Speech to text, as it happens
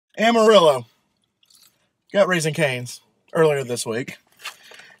Amarillo got Raising Cane's earlier this week,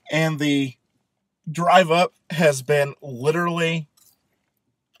 and the drive up has been literally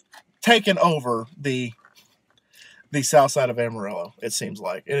taken over the south side of Amarillo. It seems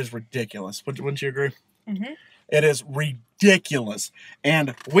like it is ridiculous. Wouldn't you agree? Mm-hmm. It is ridiculous.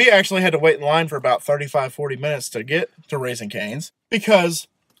 And we actually had to wait in line for about 35-40 minutes to get to Raising Cane's because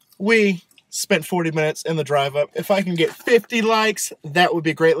we spent 40 minutes in the drive up. If I can get 50 likes, that would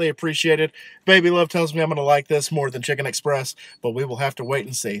be greatly appreciated. Baby Love tells me I'm going to like this more than Chicken Express, but we will have to wait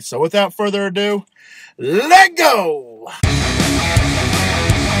and see. So without further ado, let go!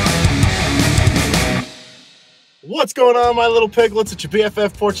 What's going on, my little piglets? It's your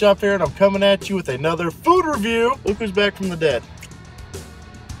BFF Pork Chop here, and I'm coming at you with another food review. Look who's back from the dead.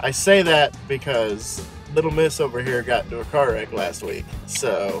 I say that because little miss over here got into a car wreck last week.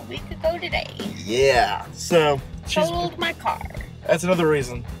 So A week ago today. yeah. So Totaled my car. that's another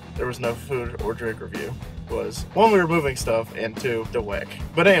reason there was no food or drink review. Was one, we were moving stuff, and two, the wreck.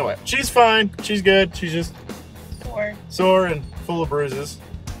 But anyway, she's fine. She's good. She's just sore and full of bruises.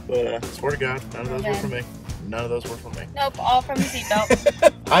 But swear to God, none of those were for me. None of those were for me. Nope, all from the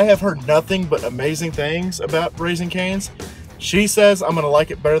seatbelt. I have heard nothing but amazing things about Raising Cane's. She says I'm going to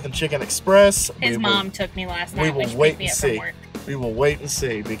like it better than Chicken Express. His mom took me last night. We will wait and see. We will wait and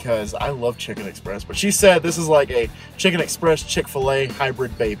see because I love Chicken Express. But she said this is like a Chicken Express Chick-fil-A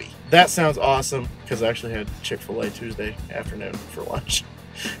hybrid baby. That sounds awesome because I actually had Chick-fil-A Tuesday afternoon for lunch.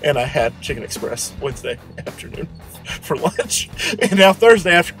 And I had Chicken Express Wednesday afternoon for lunch. And now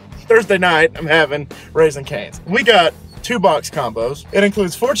Thursday night, I'm having Raising Cane's. We got 2-box combos. It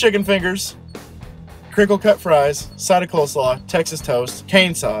includes 4 chicken fingers, crinkle cut fries, side of coleslaw, Texas toast,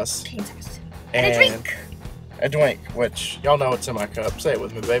 cane sauce, and a drink. A drink, which y'all know it's in my cup. Say it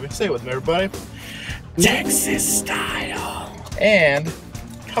with me, baby. Say it with me, everybody. Texas style. And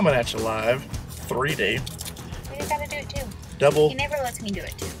coming at you live, 3D. You just gotta do it too. Double. He never lets me do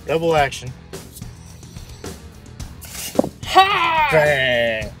it too. Double action. Ha!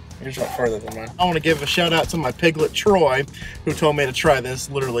 Bang. Yours went further than mine. I want to give a shout out to my piglet Troy, who told me to try this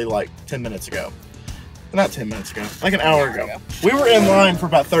literally like 10 minutes ago. Not 10 minutes ago, like an hour ago. We were in line for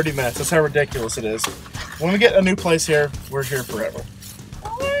about 30 minutes. That's how ridiculous it is. When we get a new place here, we're here forever.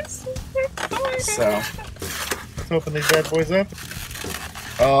 So, let's open these bad boys up.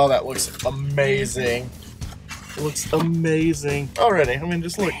 Oh, that looks amazing. Looks amazing already. I mean,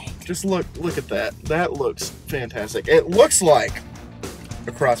 just look at that. That looks fantastic. It looks like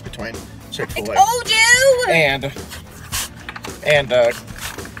a cross between Chick-fil-A and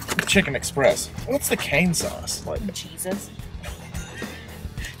Chicken Express. What's the cane sauce like? Jesus.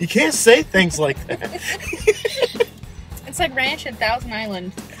 You can't say things like that. It's like ranch and Thousand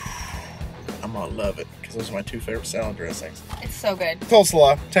Island. I'm gonna love it because those are my 2 favorite salad dressings. It's so good.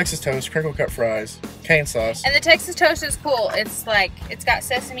 Coleslaw, Texas toast, crinkle cut fries, cane sauce. And the Texas toast is cool. It's like, it's got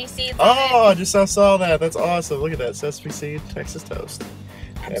sesame seeds Oh, I saw that. That's awesome. Look at that. Sesame seed, Texas toast.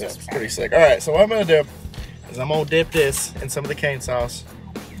 That is pretty sick. Alright, so what I'm going to do is I'm going to dip this in some of the cane sauce.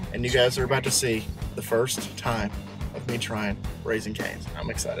 And you guys are about to see the first time of me trying Raising Cane's. I'm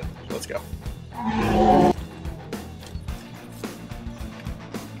excited. Let's go.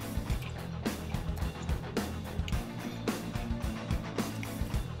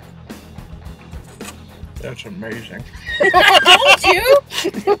 That's amazing. Told you?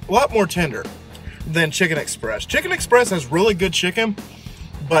 A lot more tender than Chicken Express. Chicken Express has really good chicken,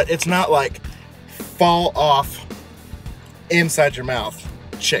 but it's not like fall off inside your mouth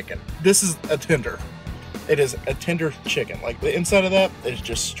chicken. This is a tender. It is a tender chicken. Like the inside of that is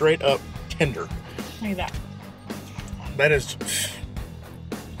just straight up tender. Look at that.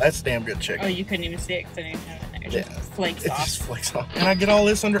 That's damn good chicken. Oh, you couldn't even see it because I didn't have it in there. It just flakes It off. just flakes off. And I get all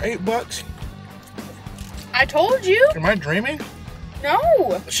this under $8? I told you. Am I dreaming?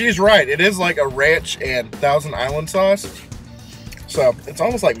 No. She's right. It is like a ranch and Thousand Island sauce. So it's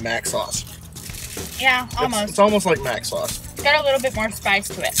almost like mac sauce. Yeah, almost. It's almost like mac sauce. Got a little bit more spice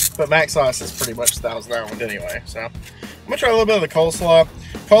to it. But mac sauce is pretty much Thousand Island anyway. So I'm going to try a little bit of the coleslaw.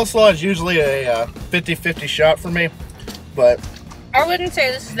 Coleslaw is usually a 50-50 shot for me. But I wouldn't say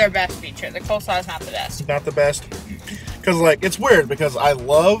this is their best feature. The coleslaw is not the best. not the best. Because like, it's weird because I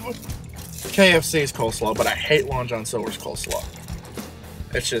love KFC's coleslaw, but I hate Long John Silver's coleslaw.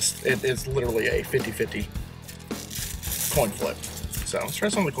 It's just, it's literally a 50-50 coin flip. So let's try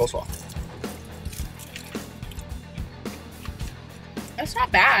some of the coleslaw. It's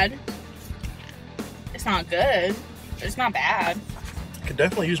not bad. It's not good. It's not bad. Could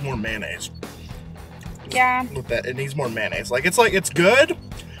definitely use more mayonnaise. Yeah. With that, it needs more mayonnaise. Like it's good,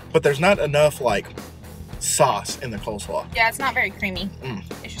 but there's not enough like sauce in the coleslaw. Yeah, it's not very creamy. Mm.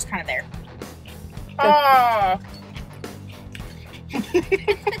 It's just kind of there. Oh.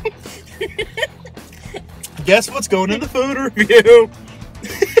 Guess what's going in the food review?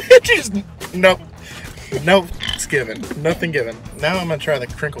 Just nope. Nope. It's given. Nothing given. Now I'm gonna try the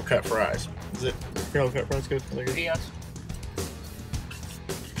crinkle cut fries. Is it crinkle cut fries good? Are they good? Yes.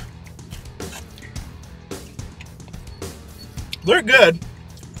 They're good,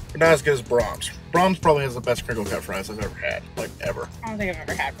 but not as good as Brahms. Brahms probably has the best crinkle cut fries I've ever had, like ever. I don't think I've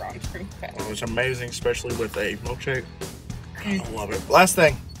ever had Brahms crinkle cut. It was amazing, especially with a milkshake. I love it. Last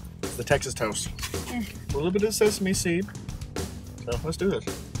thing, the Texas toast. A little bit of sesame seed. So let's do this.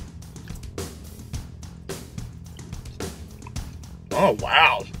 Oh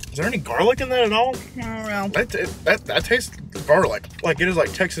wow! Is there any garlic in that at all? I don't know. That tastes garlic. Like it is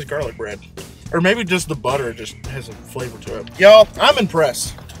like Texas garlic bread. Or maybe just the butter just has a flavor to it. Y'all, I'm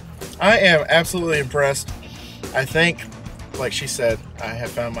impressed. I am absolutely impressed. I think, like she said, I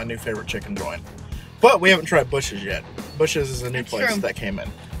have found my new favorite chicken joint. But we haven't tried Bush's yet. Bush's is a new place that came in.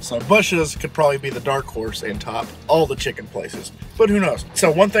 So Bush's could probably be the dark horse and top all the chicken places. But who knows? So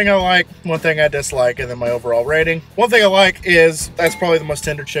one thing I like, one thing I dislike, and then my overall rating. One thing I like is that's probably the most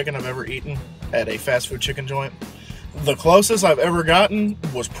tender chicken I've ever eaten at a fast food chicken joint. The closest I've ever gotten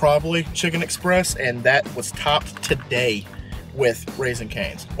was probably Chicken Express, and that was topped today with Raising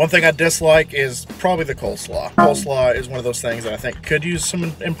Cane's. One thing I dislike is probably the coleslaw. Coleslaw is one of those things that I think could use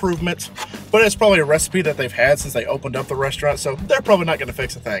some improvements, but it's probably a recipe that they've had since they opened up the restaurant, so they're probably not going to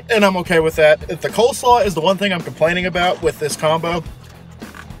fix a thing. And I'm okay with that. If the coleslaw is the one thing I'm complaining about with this combo,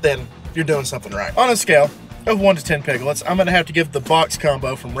 then you're doing something right. On a scale of 1 to 10 piglets, I'm going to have to give the box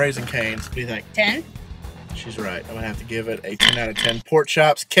combo from Raising Cane's. What do you think? 10? She's right. I'm going to have to give it a 10 out of 10. Pork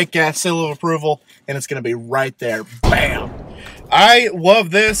chops, kick-ass seal of approval, and it's going to be right there. Bam! I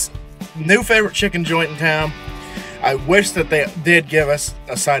love this. New favorite chicken joint in town. I wish that they did give us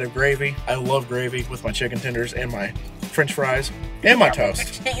a side of gravy. I love gravy with my chicken tenders and my French fries and my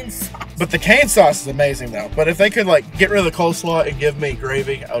toast. But the cane sauce is amazing, though. But if they could, like, get rid of the coleslaw and give me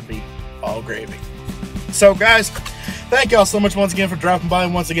gravy, I would be all gravy. So, guys, thank y'all so much once again for dropping by.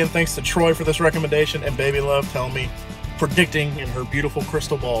 And once again, thanks to Troy for this recommendation and Baby Love telling me, predicting in her beautiful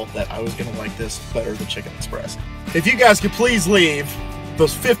crystal ball that I was going to like this better than Chicken Express. If you guys could please leave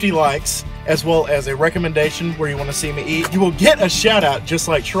those 50 likes as well as a recommendation where you want to see me eat, you will get a shout out just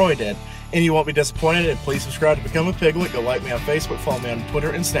like Troy did. And you won't be disappointed. And please subscribe to Become a Piglet. Go like me on Facebook, follow me on Twitter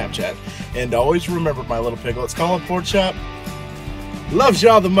and Snapchat. And always remember, my little piglets, Kollin Pork Chop loves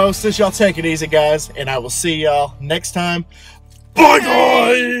y'all the mostest. Y'all take it easy, guys. And I will see y'all next time. Bye,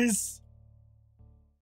 guys!